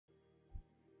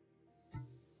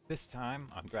This time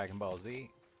on Dragon Ball Z,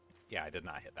 yeah, I did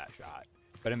not hit that shot.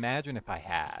 But imagine if I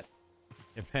had.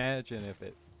 Imagine if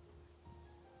it...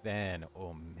 Then,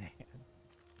 oh man.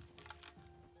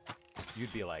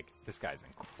 You'd be like, this guy's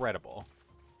incredible.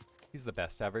 He's the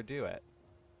best to ever do it.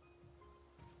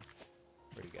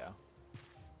 Where'd he go?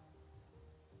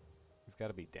 He's got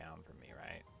to be down from me,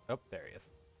 right? Oh, there he is.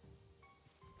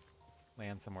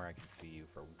 Land somewhere I can see you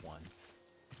for once.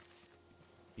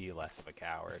 Be less of a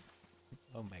coward.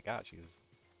 Oh my gosh, he's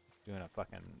doing a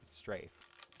fucking strafe.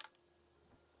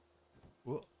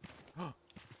 Whoa.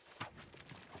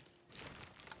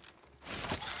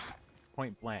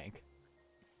 Point blank.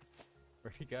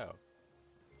 Where'd he go?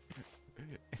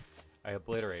 I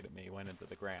obliterated me, went into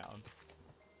the ground.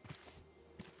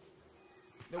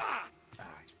 Nope. Ah, I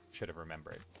should have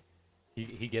remembered.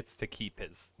 He gets to keep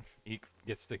his... He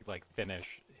gets to, like,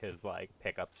 finish his, like,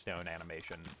 pick up stone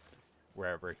animation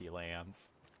wherever he lands.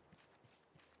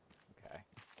 Okay.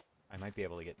 I might be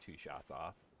able to get 2 shots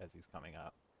off as he's coming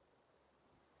up.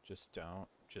 Just don't.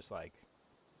 Just, like,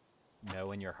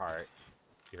 know in your heart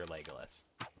you're Legolas.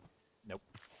 Nope.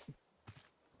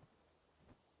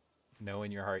 Know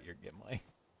in your heart you're Gimli.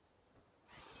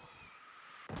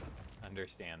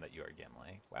 Understand that you are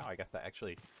Gimli. Wow, I got to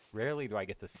actually... Rarely do I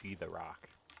get to see the rock.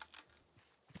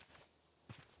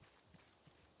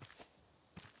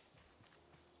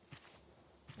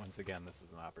 Once again, this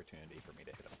is an opportunity for me to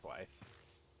hit him twice.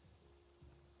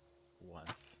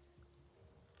 Once.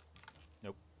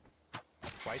 Nope.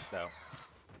 Twice, though.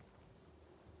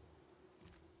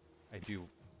 I do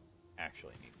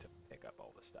actually need to pick up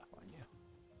all the stuff on you.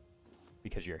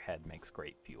 Because your head makes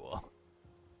great fuel.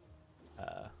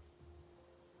 Come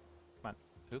on.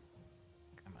 Oop.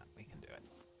 Come on, we can do it.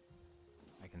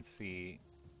 I can see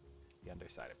the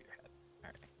underside of your head.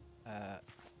 Alright.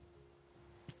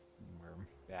 We're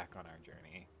back on our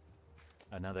journey.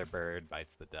 Another bird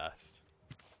bites the dust.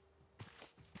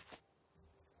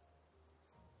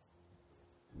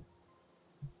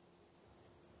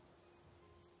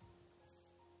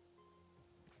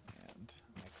 And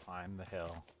I climb the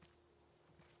hill.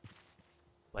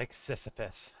 Like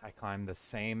Sisyphus, I climb the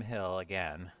same hill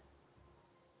again.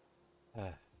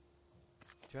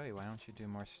 Joey, why don't you do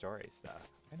more story stuff?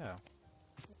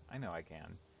 I know I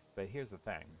can. But here's the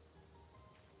thing.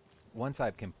 Once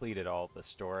I've completed all the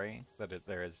story that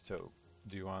there is to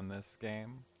do on this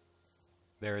game,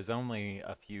 there is only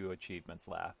a few achievements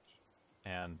left.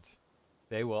 And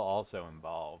they will also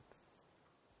involve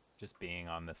just being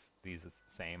on these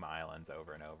same islands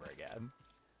over and over again.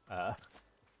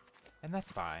 And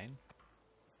that's fine.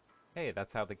 Hey,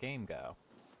 that's how the game go.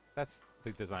 That's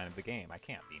the design of the game. I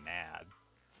can't be mad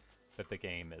that the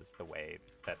game is the way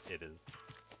that it is,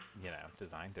 you know,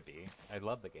 designed to be. I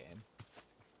love the game.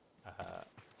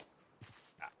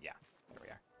 Yeah, there we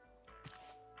are.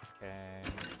 Okay.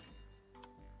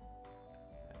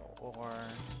 Metal ore.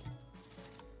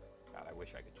 God, I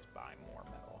wish I could just buy more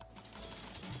metal.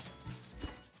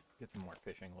 Get some more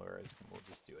fishing lures, and we'll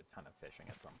just do a ton of fishing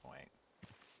at some point.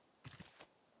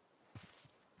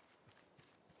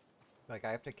 Like,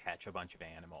 I have to catch a bunch of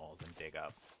animals and dig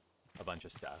up a bunch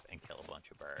of stuff and kill a bunch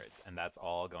of birds. And that's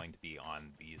all going to be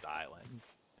on these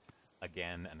islands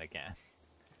again and again.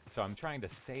 So I'm trying to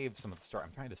save some of the story.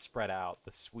 I'm trying to spread out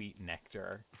the sweet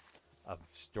nectar of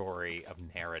story, of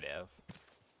narrative,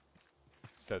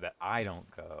 so that I don't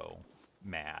go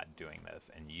mad doing this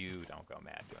and you don't go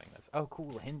mad doing this. Oh,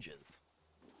 cool, hinges.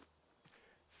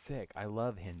 Sick. I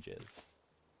love hinges.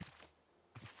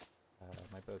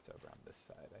 My boat's over on this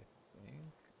side, I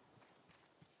think.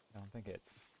 I don't think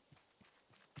it's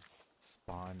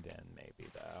spawned in, maybe,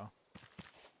 though.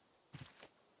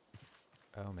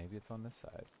 Oh, maybe it's on this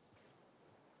side.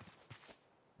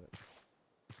 Look.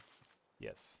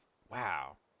 Yes.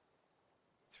 Wow.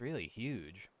 It's really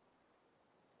huge.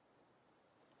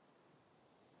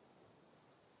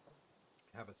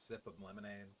 Have a sip of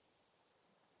lemonade.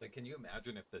 Like, can you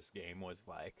imagine if this game was,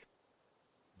 like,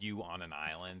 you on an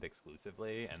island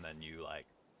exclusively, and then you, like,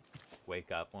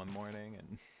 wake up one morning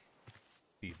and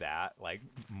see that, like,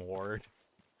 moored,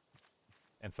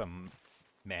 and some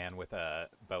man with a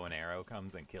bow and arrow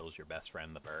comes and kills your best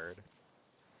friend, the bird?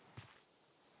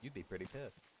 You'd be pretty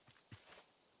pissed.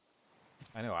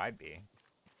 I know I'd be.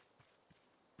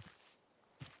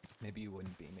 Maybe you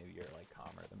wouldn't be. Maybe you're, like,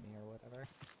 calmer than me or whatever.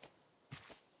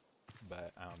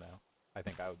 But, I don't know. I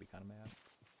think I would be kind of mad.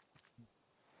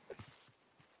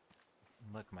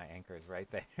 Look, my anchor is right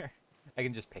there. I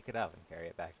can just pick it up and carry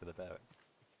it back to the boat.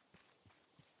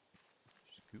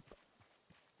 Scoop.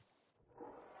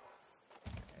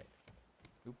 Okay.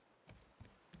 Oop.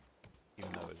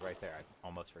 Even though it was right there, I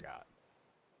almost forgot.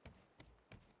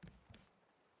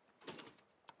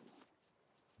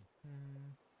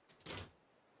 Hmm.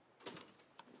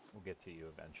 We'll get to you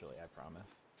eventually, I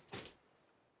promise.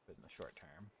 But in the short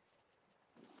term,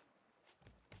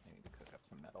 I need to cook up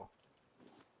some metal.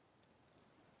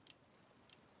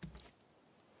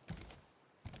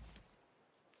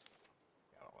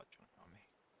 Got all that junk on me.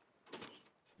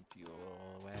 Some fuel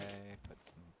away, put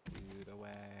some food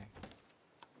away.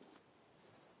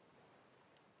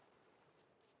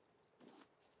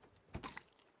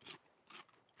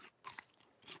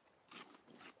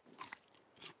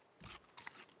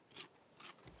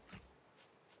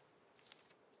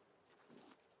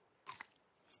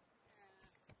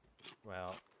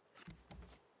 Well,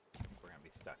 I think we're gonna be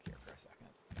stuck here for a second.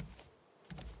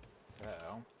 So,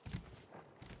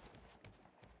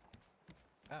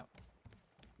 oh,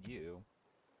 you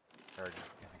are an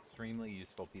extremely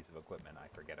useful piece of equipment I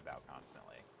forget about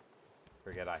constantly.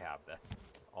 Forget I have this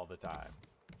all the time,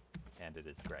 and it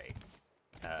is great.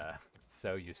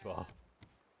 So useful,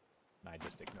 and I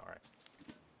just ignore it.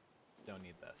 Don't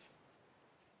need this.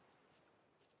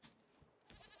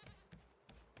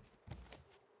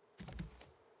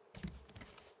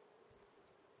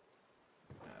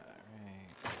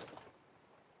 Alright.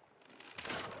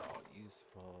 These are all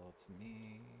useful to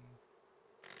me.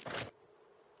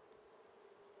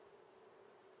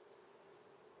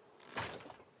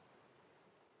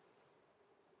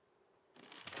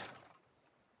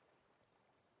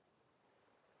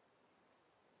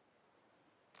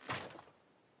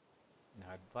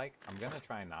 Now I'm gonna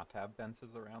try not to have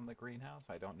fences around the greenhouse.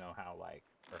 I don't know how, like,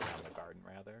 or around the garden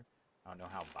rather. I don't know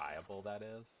how viable that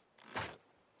is.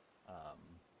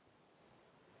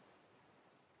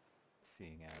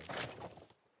 Seeing as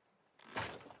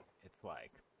it's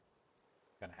like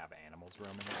gonna have animals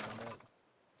roaming around it.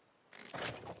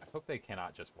 I hope they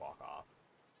cannot just walk off.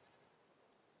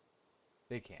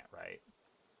 They can't, right?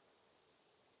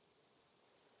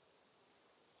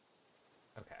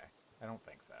 Okay, I don't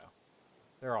think so.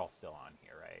 They're all still on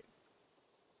here, right?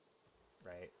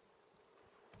 Right?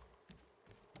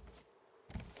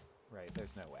 Right,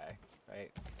 there's no way,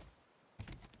 right?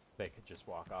 They could just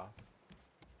walk off.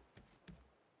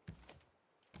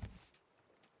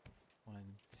 1,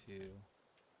 2,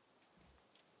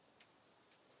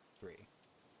 3.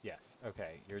 Yes,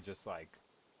 okay, you're just like...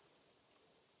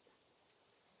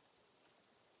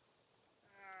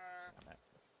 Damn it.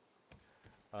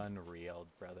 Unreal,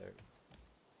 brother.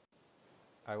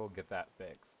 I will get that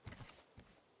fixed.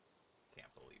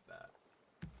 Can't believe that.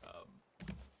 How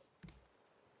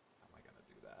am I gonna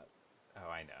do that? Oh,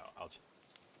 I know. I'll just...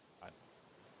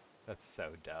 that's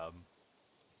so dumb.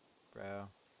 Bro.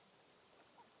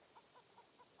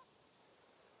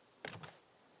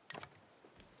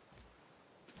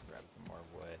 Grab some more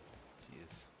wood.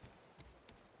 Jeez.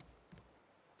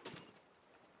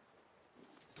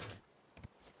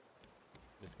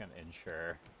 Just gonna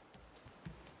ensure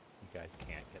you guys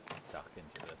can't get stuck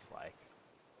into this, like...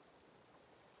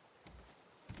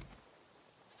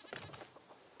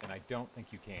 And I don't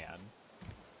think you can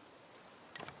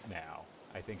now.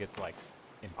 I think it's, like,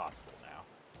 impossible now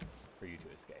for you to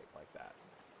escape like that.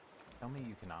 Tell me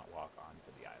you cannot walk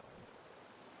onto the island.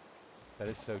 That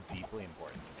is so deeply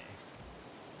important to me.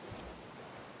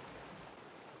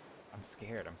 I'm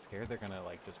scared. I'm scared they're gonna,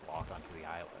 like, just walk onto the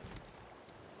island.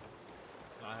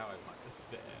 Not how I want this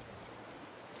to end.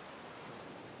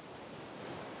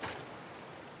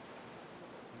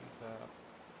 These up,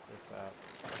 this up.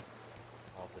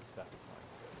 All this stuff is going to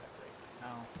go decorate my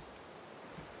house.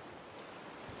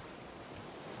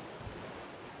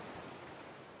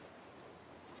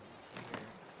 Here.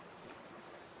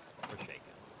 We're shaking.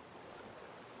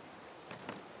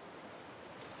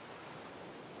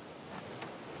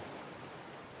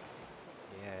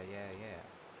 Yeah.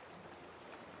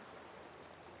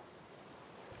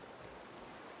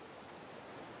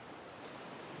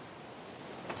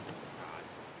 God,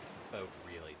 the boat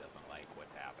really doesn't like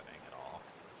what's happening at all.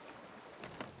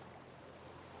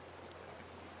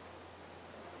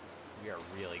 We are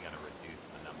really going to reduce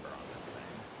the number on this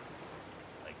thing.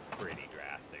 Like, pretty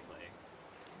drastically.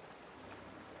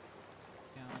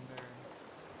 Calendar,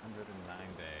 109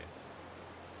 days.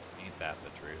 Ain't that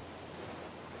the truth?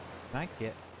 Can I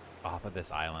get off of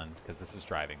this island? Because this is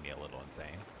driving me a little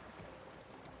insane.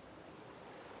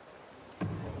 Can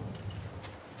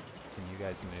you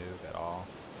guys move at all?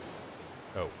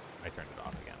 Oh, I turned it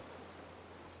off again.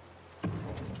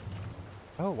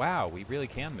 Oh, wow, we really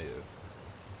can move.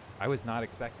 I was not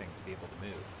expecting to be able to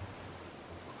move.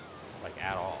 Like,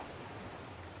 at all.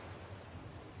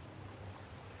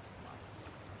 Come on.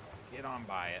 Get on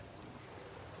by it.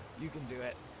 You can do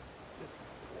it. Just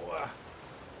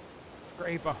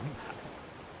scrape on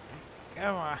by.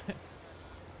 Come on.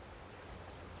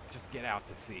 Just get out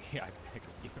to sea, I beg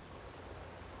of you.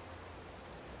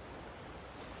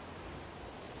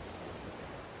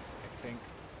 I think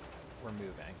we're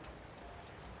moving.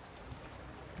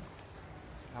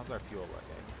 How's our fuel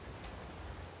looking?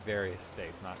 Various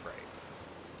states, not great.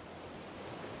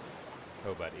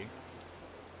 Oh, buddy.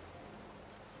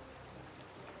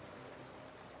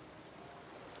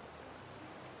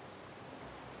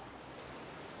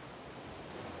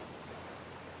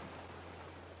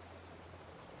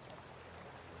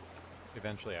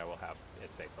 Eventually I will have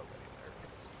it say "Oh, buddy's there."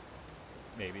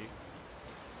 Maybe.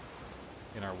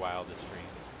 In our wildest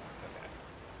dreams. Okay.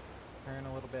 Turn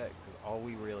a little bit, because all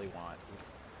we really want...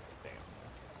 Stay on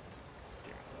the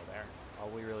steering wheel there. All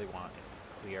we really want is to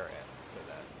clear it, so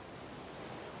that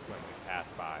when we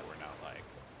pass by, we're not like...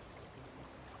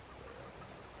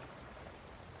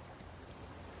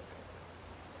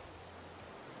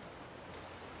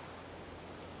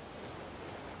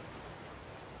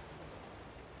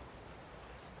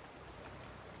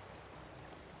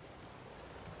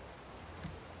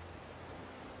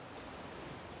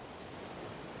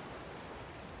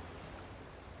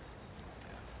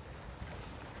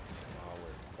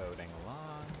 Boating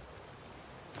along.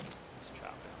 Just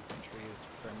chop down some trees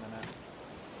for a minute.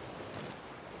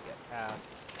 We get past.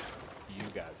 So you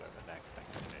guys are the next thing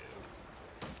to move.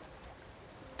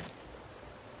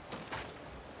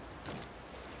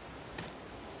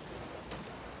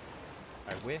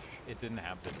 I wish it didn't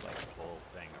have this like full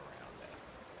thing around it.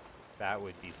 That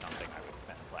would be something I would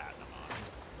spend platinum on.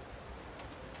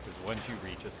 Because once you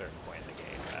reach a certain point in the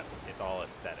game, it's all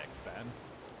aesthetics then.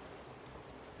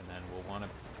 And then we'll want to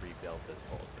rebuild this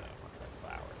whole zone with like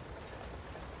flowers and stuff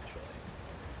eventually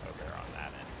over on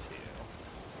that end too.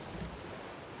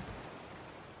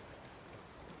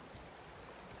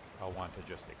 I'll want to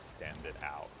just extend it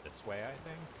out this way, I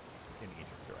think, in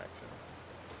each direction.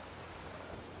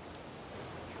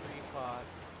 Tree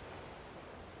plots.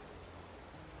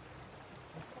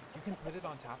 You can put it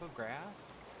on top of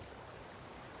grass?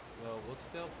 Well, we'll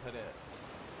still put it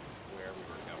where we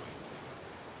were going to.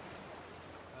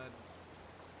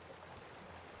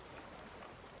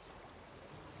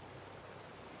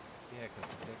 Yeah, because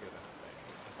it's bigger than a thing.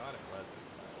 I thought it was.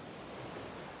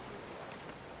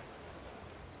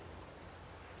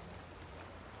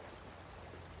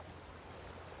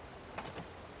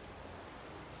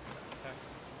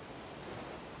 Text.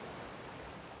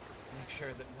 Make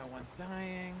sure that no one's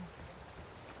dying.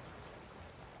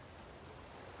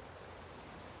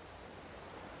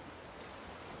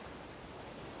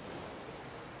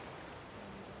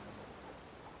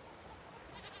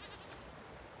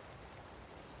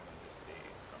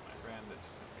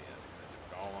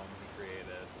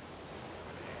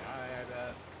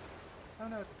 Oh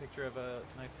no, it's a picture of a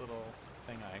nice little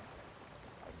thing I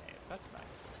made. That's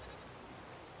nice.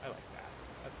 I like that.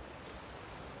 That's nice.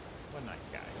 What a nice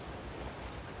guy.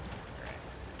 Alright.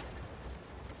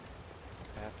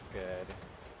 That's good.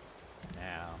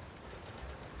 Now,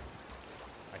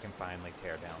 I can finally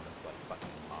tear down this, like, fucking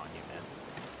monument.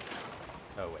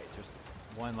 Oh wait, just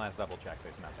one last double check.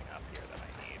 There's nothing up here that I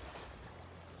need.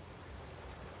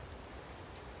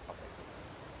 I'll take this.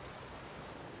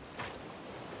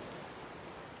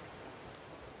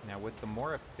 Now with the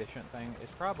more efficient thing,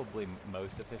 it's probably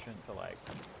most efficient to like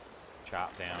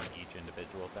chop down each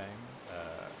individual thing.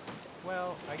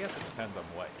 Well, I guess it depends on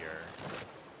what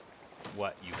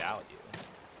you value.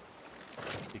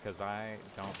 Because I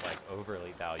don't like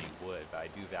overly value wood, but I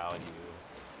do value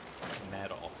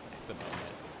metal at the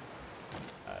moment.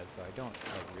 So I don't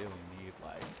really need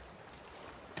like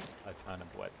a ton of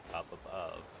what's up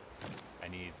above. I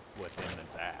need what's in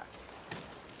this axe.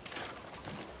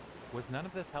 Was none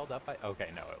of this held up by...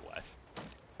 Okay, no, it was.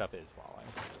 Stuff is falling.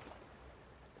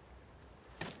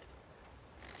 So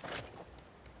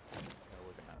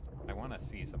we're gonna... I want to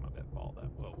see some of it fall,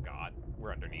 though. Oh, God.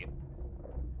 We're underneath.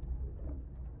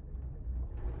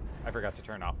 I forgot to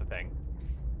turn off the thing.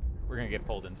 We're gonna get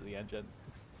pulled into the engine.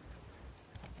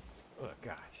 Oh,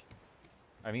 gosh.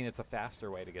 I mean, it's a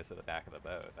faster way to get to the back of the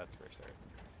boat, that's for certain.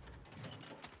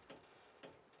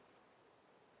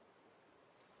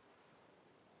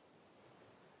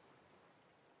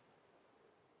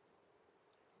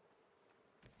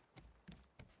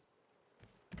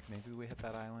 Maybe we hit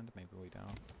that island, maybe we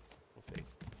don't. We'll see.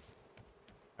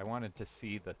 I wanted to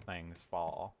see the things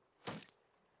fall.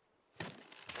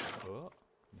 Oh,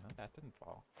 no, that didn't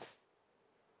fall.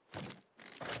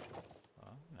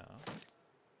 Oh, no.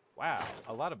 Wow,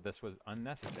 a lot of this was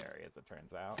unnecessary, as it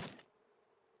turns out.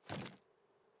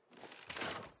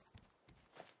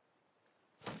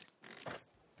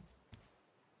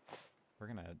 We're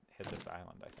gonna hit this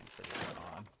island, I think, pretty good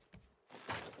on.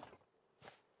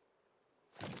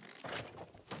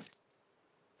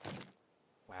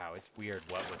 Wow, it's weird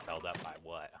what was held up by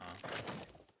what, huh?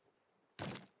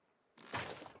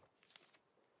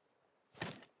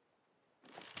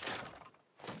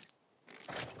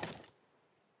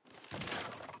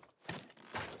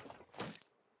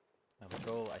 Now the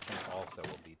goal, I think, also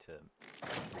will be to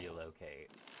relocate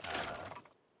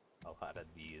a lot of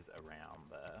these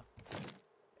around the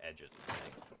edges and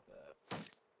things of the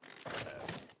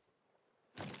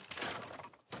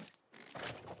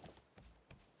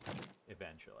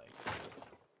eventually.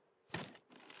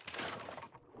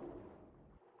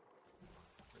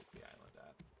 Where's the island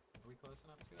at? Are we close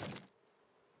enough to it?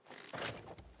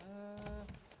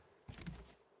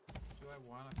 Do I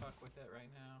want to fuck with it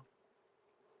right now?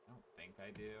 I don't think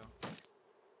I do.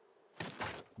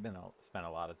 I've spent a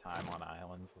lot of time on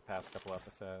islands the past couple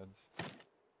episodes.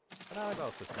 But I've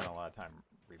also spent a lot of time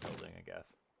rebuilding, I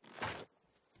guess.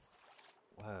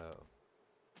 Whoa.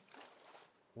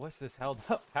 What's this held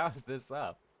up? How is this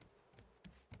up?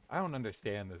 I don't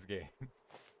understand this game.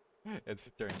 As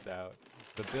it turns out.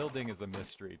 The building is a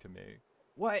mystery to me.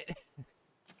 What?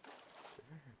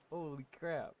 Holy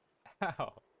crap.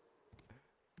 How?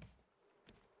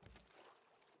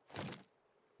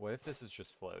 What if this is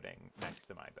just floating next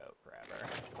to my boat forever?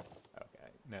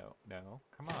 Okay, no, no,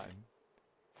 come on.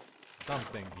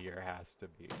 Something here has to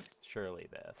be. Surely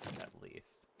this, at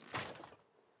least.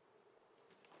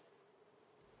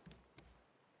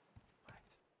 What?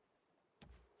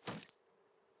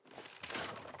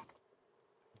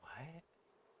 What?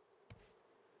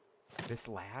 This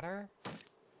ladder?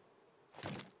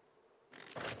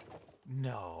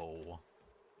 No.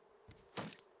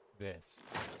 This.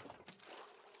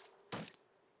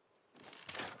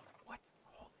 What's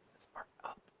holding this part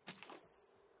up?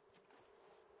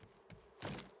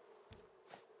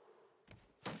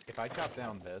 If I chop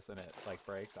down this and it, like,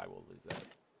 breaks, I will lose it.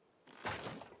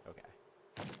 Okay.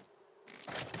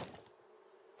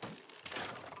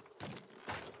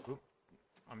 Oop.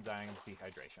 I'm dying of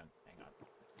dehydration. Hang on.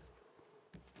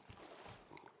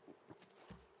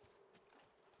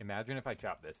 Imagine if I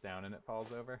chop this down and it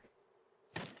falls over.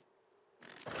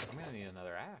 I'm gonna need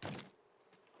another axe.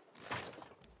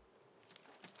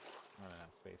 I don't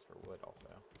have space for wood also.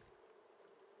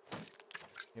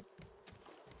 Yep.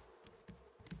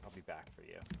 I'll be back for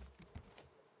you.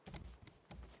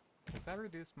 Does that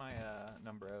reduce my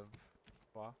number of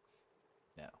blocks?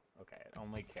 No. Okay, it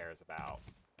only cares about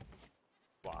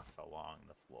blocks along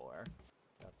the floor.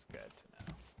 That's good to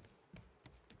know.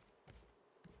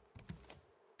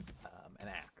 An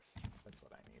axe. That's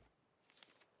what I need.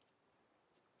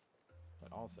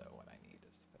 But also what I need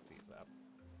is to put these up.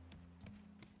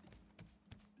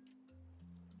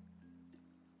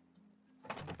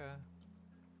 Okay.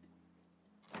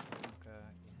 Okay.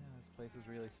 Yeah, this place is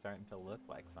really starting to look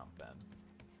like something.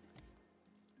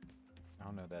 I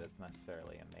don't know that it's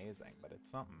necessarily amazing, but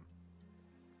it's something.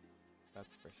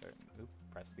 That's for certain. Oop,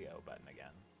 press the O button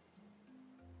again.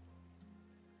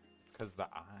 It's because the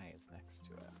eye is next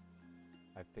to it.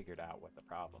 I've figured out what the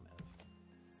problem is.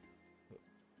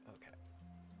 Okay.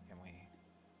 Can we...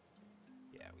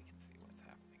 Yeah, we can see what's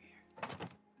happening here.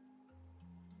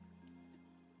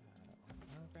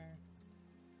 Over.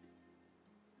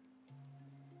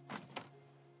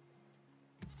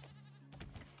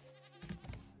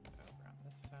 Over on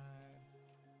this side.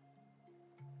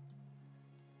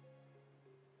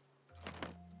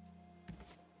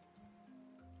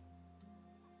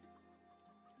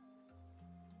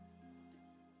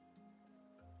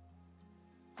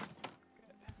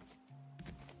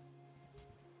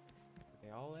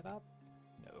 All lit up?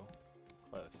 No.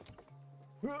 Close.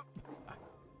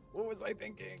 What was I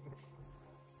thinking?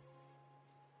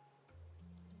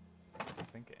 I was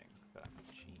thinking that I'm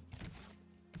a genius.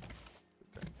 As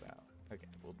it turns out. Okay,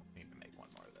 we'll need to make one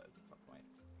more of those at some point.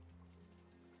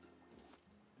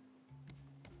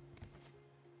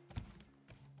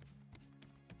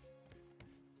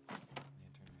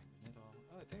 Lantern right in the middle.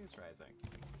 Oh, the day is rising.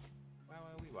 Wow,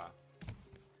 wow, wee, wow.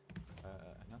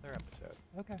 Another episode.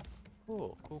 Okay.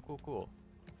 Cool, cool, cool, cool.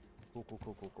 Cool, cool,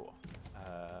 cool, cool, cool.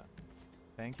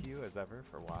 Thank you, as ever,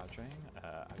 for watching.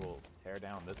 I will tear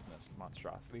down this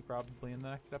monstrosity probably in the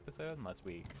next episode, unless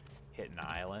we hit an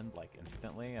island, like,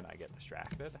 instantly and I get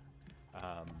distracted.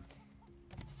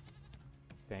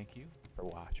 Thank you for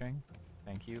watching.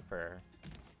 Thank you for,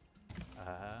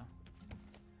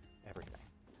 everything.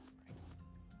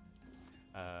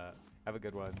 Right. Have a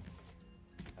good one.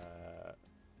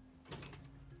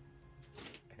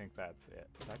 I think that's it.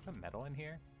 Did I put metal in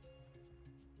here?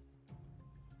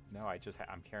 No,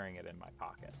 I'm carrying it in my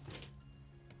pocket.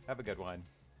 Have a good one.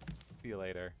 See you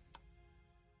later.